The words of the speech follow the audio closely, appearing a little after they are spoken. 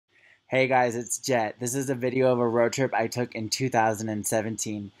Hey guys, it's Jet. This is a video of a road trip I took in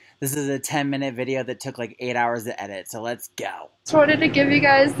 2017. This is a 10-minute video that took like 8 hours to edit, so let's go. Just wanted to give you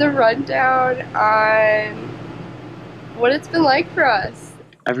guys the rundown on what it's been like for us.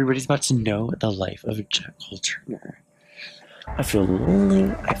 Everybody's about to know the life of a Jet culture. I feel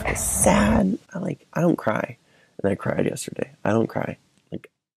lonely, I feel sad, I don't cry. And I cried yesterday. I don't cry.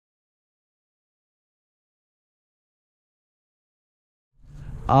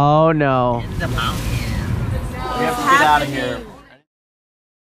 Oh no. In the mountains. We have to get out of here.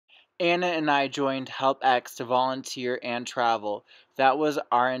 Anna and I joined HelpX to volunteer and travel. That was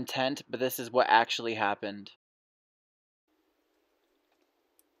our intent, but this is what actually happened.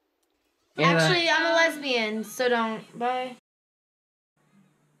 Anna. Actually, I'm a lesbian, so don't. Bye.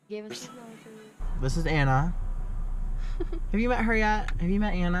 This is Anna. Have you met her yet? Have you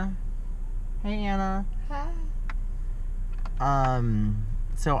met Anna? Hey Anna. Hi.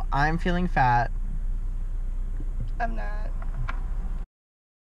 So I'm feeling fat. I'm not.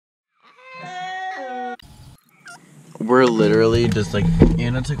 We're literally just like,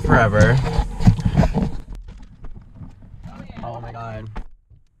 Anna took forever. Oh my god.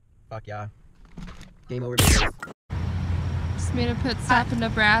 Fuck yeah. Game over, baby. Just made a pit stop in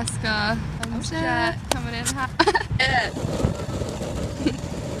Nebraska. I'm Jet coming in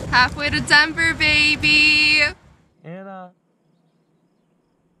halfway to Denver, baby. Anna.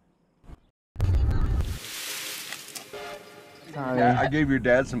 Sorry. Yeah, I gave your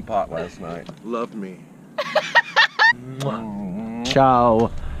dad some pot last night. Loved me.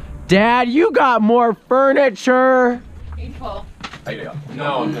 Ciao. Dad, you got more furniture. Painful.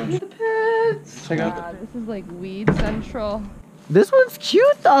 No. The pits. Check out God, this is like weed central. This one's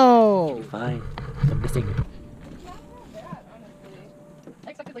cute though. Fine. I'm missing. Not bad, honestly.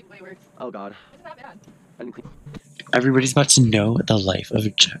 Except it's like way worse. Oh god. It's not bad. Everybody's about to know the life of a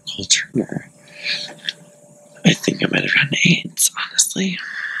Jet culture. I think I might have gotten AIDS, honestly.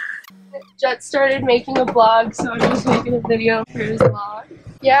 Jet started making a vlog, so I'm just making a video for his vlog.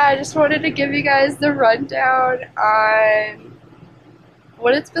 Yeah, I just wanted to give you guys the rundown on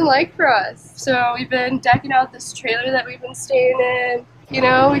what it's been like for us. So we've been decking out this trailer that we've been staying in. You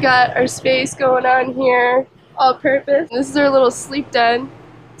know, we got our space going on here, all purpose. This is our little sleep den.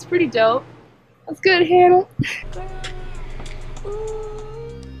 It's pretty dope. That's good, Hannah.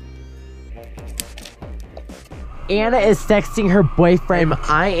 Anna is texting her boyfriend.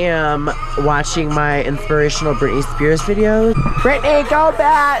 I am watching my inspirational Britney Spears videos. Britney, go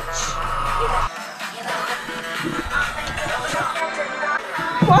batch!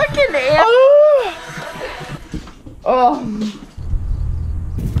 Fucking Anna! Oh!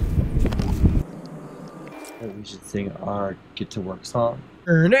 We should sing our Get to Work song.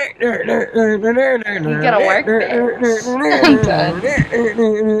 You gotta work, bitch. I'm done.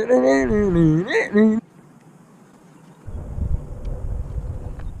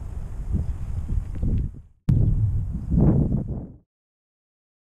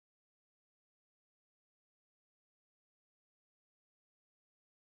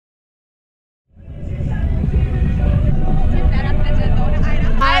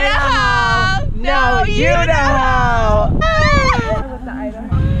 IDAHO! No, IDAHO!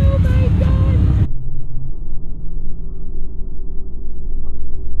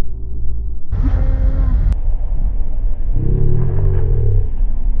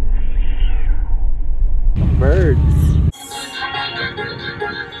 Birds.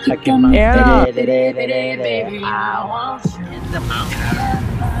 Anna.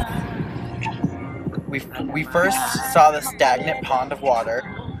 We first saw the stagnant pond of water.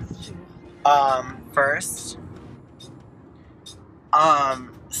 First.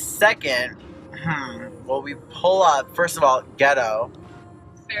 Second. Well, we pull up. First of all, ghetto.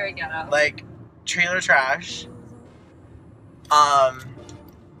 Very ghetto. Like trailer trash.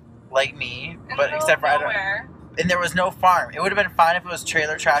 Like me, but except for and there was no farm. It would have been fine if it was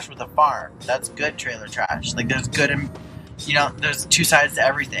trailer trash with a farm. That's good trailer trash. Like there's good and there's two sides to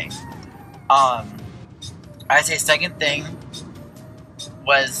everything. I say second thing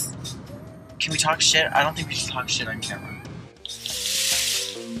was, can we talk shit? I don't think we should talk shit on camera.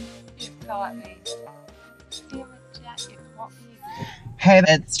 You got me. Damn it, Jack, you want me. Hey,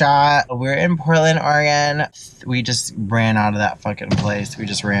 it's Dot. We're in Portland, Oregon. We just ran out of that fucking place. We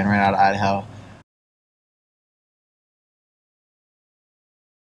just ran out of Idaho.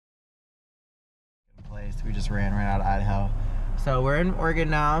 We just ran right out of Idaho. So we're in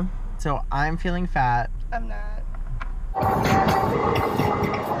Oregon now. So I'm feeling fat. I'm not.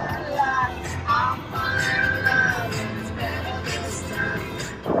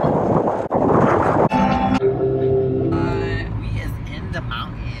 We is in the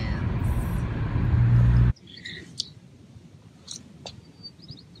mountains.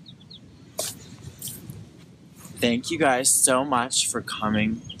 Thank you guys so much for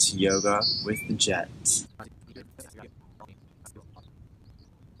coming to Yoga with Jett.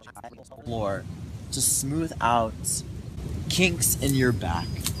 Floor to smooth out kinks in your back.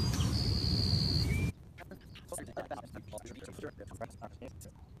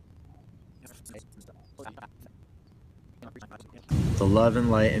 The love and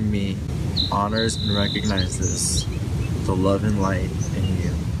light in me honors and recognizes the love and light in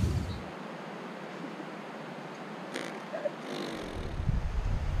you.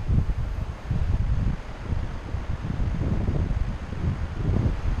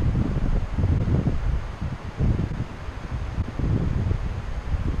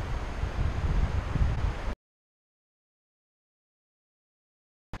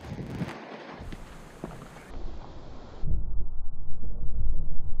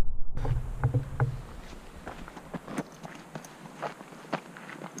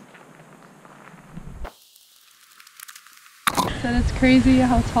 Said it's crazy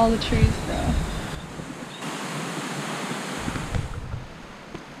how tall the trees grow.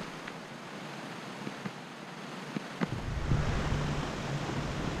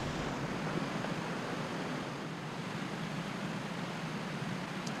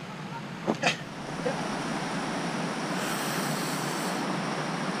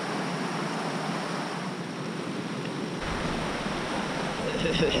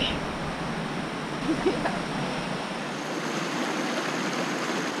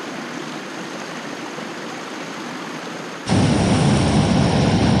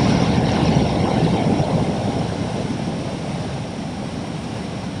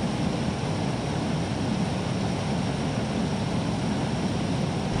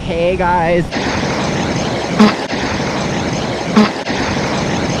 Hey guys!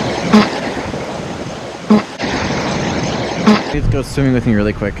 Please go swimming with me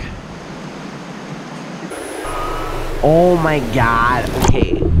really quick. Oh my god.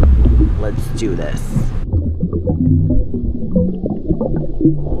 Okay, let's do this.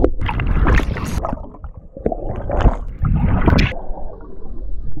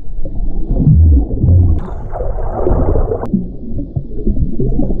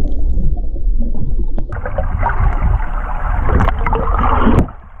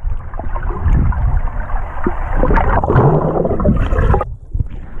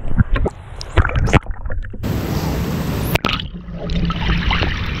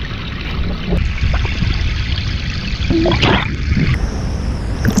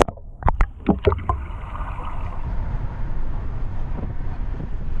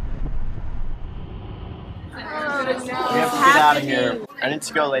 We have to get out of here. I need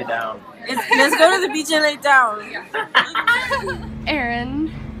to go lay down. Let's go to the beach and lay down. Aaron.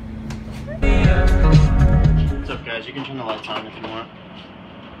 What's up guys? You can turn the lights on if you want.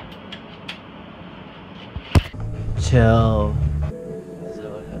 Chill.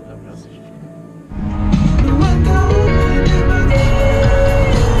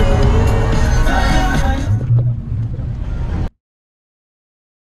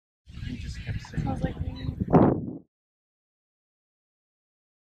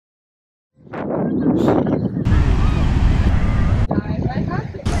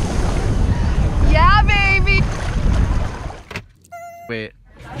 Yeah, baby! Wait.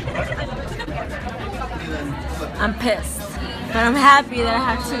 I'm pissed, but I'm happy that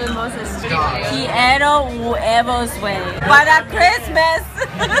I have two mimosas. Quiero huevos, way. Para Christmas!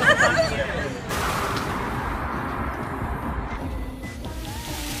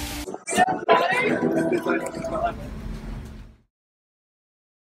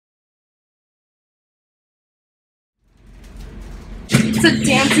 It's a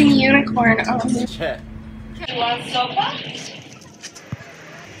dancing unicorn. Oh, Jett. You want sopa?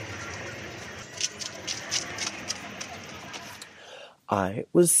 I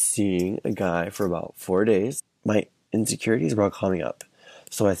was seeing a guy for about 4 days. My insecurities were all coming up.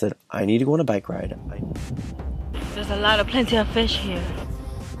 So I said, I need to go on a bike ride. There's plenty of fish here.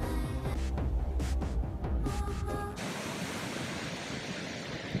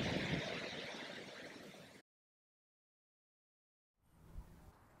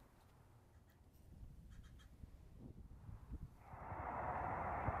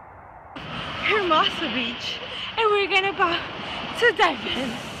 Hermosa Beach, and we're gonna go to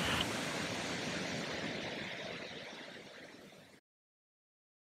Devon.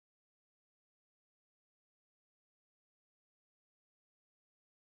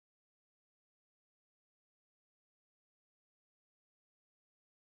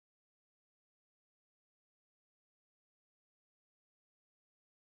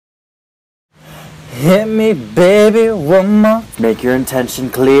 Hit me, baby, one more. Make your intention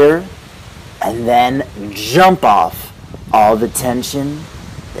clear. And then jump off all the tension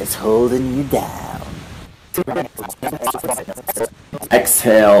that's holding you down.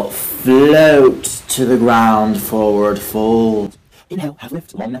 Exhale, float to the ground, forward fold. Inhale, half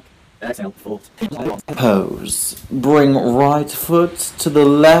lift, long neck. Exhale, fold. Pose. Bring right foot to the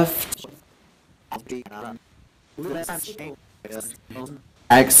left.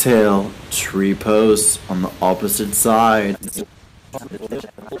 Exhale, tree pose on the opposite side.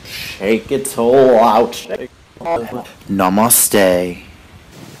 Shake it all out. Namaste.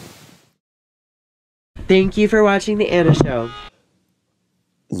 Thank you for watching The Anna Show.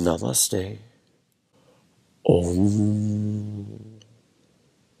 Namaste. Om.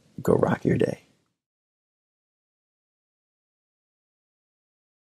 Go rock your day.